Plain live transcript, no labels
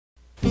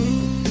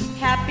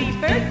Happy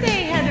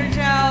birthday, Heather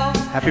Jo.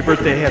 Happy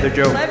birthday, Heather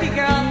Jo. Love you,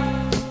 girl.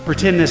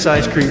 Pretend this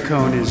ice cream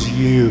cone is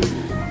you.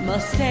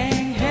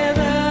 Mustang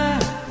Heather.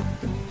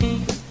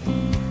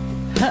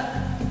 Huh.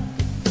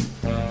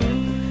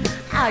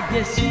 I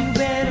guess you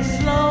better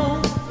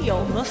slow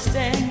your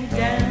Mustang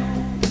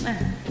down.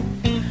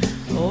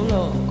 Oh,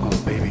 Lord. Oh,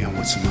 baby, I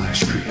want some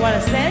ice cream. What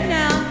I said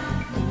now.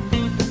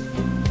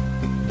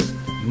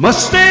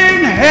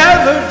 Mustang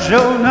Heather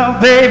Jo, now,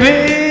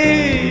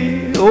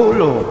 baby. Oh,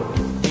 Lord.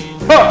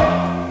 Huh.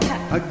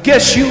 I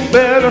guess you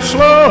better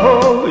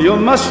slow your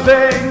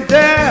Mustang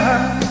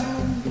down.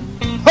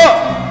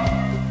 Huh.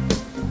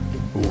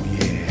 Oh,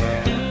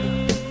 yeah.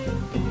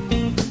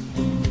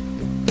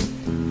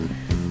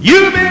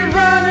 You've been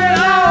running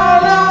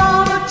all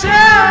over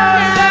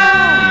town.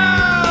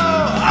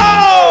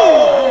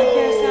 Oh! I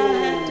guess I'll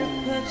have to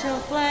put your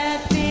flat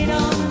feet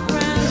on the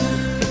ground.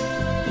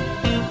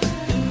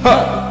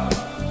 Huh.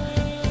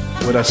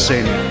 What I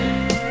say now?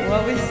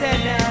 What we said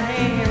now.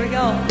 Hey, here we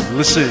go.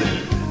 Listen.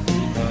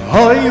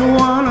 All you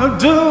wanna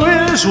do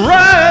is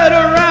ride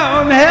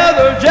around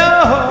Heather Jo.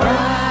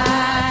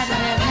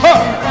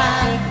 Huh.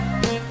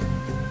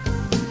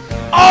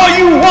 All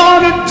you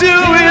wanna do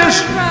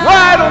is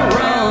ride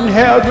around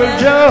Heather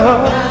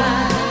Jo.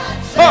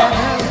 Huh.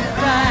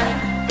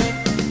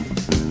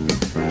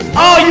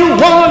 All you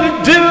wanna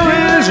do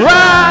is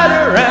ride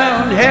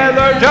around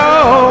Heather Jo.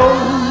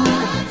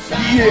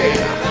 Yeah.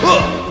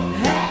 Huh.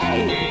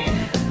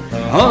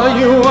 All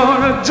you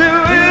wanna do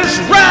is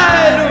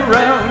ride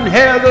around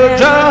Heather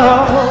Jo.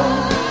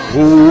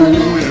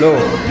 Oh,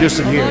 Lord,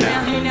 listen here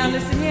now. Hey, now,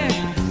 listen here.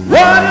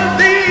 One of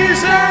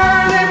these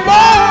early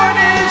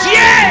mornings,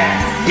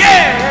 yeah,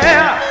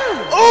 yeah.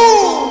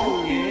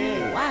 Oh,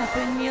 yeah.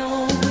 Wiping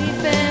your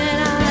weeping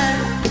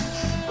eyes.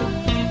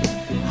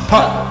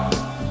 Huh.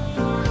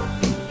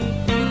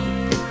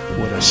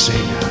 What I say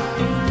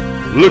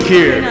now? Look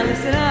here. Now,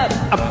 listen up.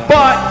 I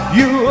bought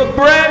you a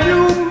brand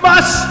new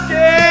Mustang,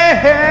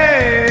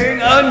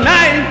 a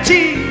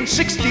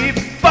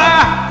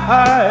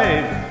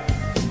 1965.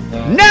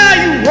 Now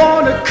you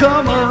want to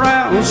come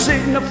around,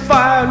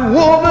 signified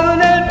woman,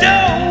 and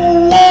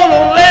don't want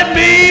to let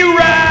me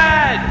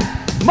ride.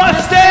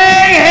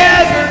 Mustang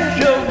Heather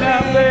Jo,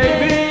 now,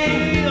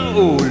 baby.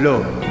 Oh,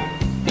 Lord.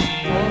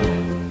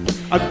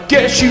 I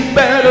guess you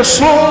better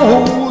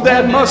slow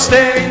that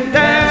Mustang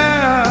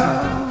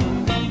down.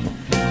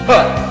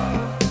 Huh.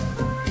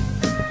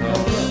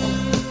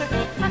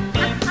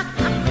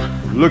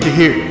 Look at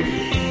here.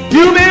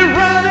 You've been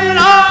running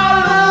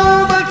all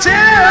over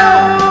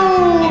town.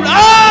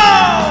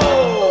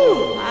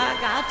 Oh! I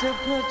got to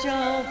put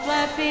your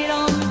flat feet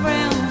on the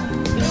ground.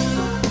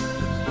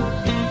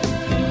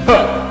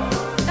 Huh.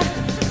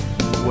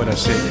 What I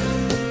say?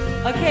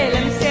 Okay,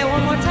 let me say it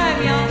one more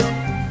time, y'all.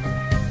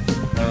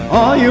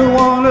 All you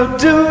wanna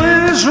do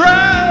is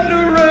ride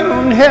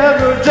around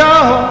Heather Jo.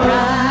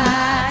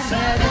 Ride,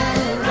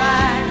 Heather,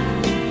 ride.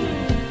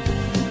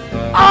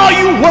 All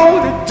you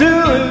wanna do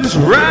is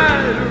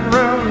ride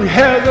around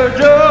Heather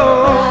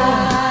Jo.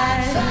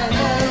 Ride,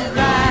 Heather,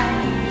 ride.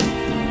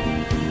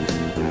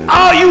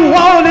 All you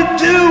wanna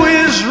do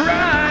is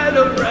ride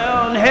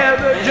around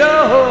Heather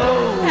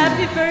Jo.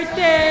 Happy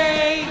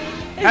birthday.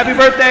 Happy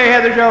birthday,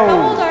 Heather Jo.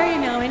 How old are you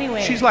now,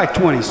 anyway? She's like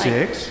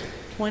 26.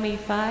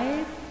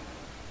 25?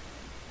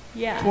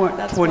 Yeah,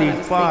 that's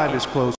 25 what I was is close.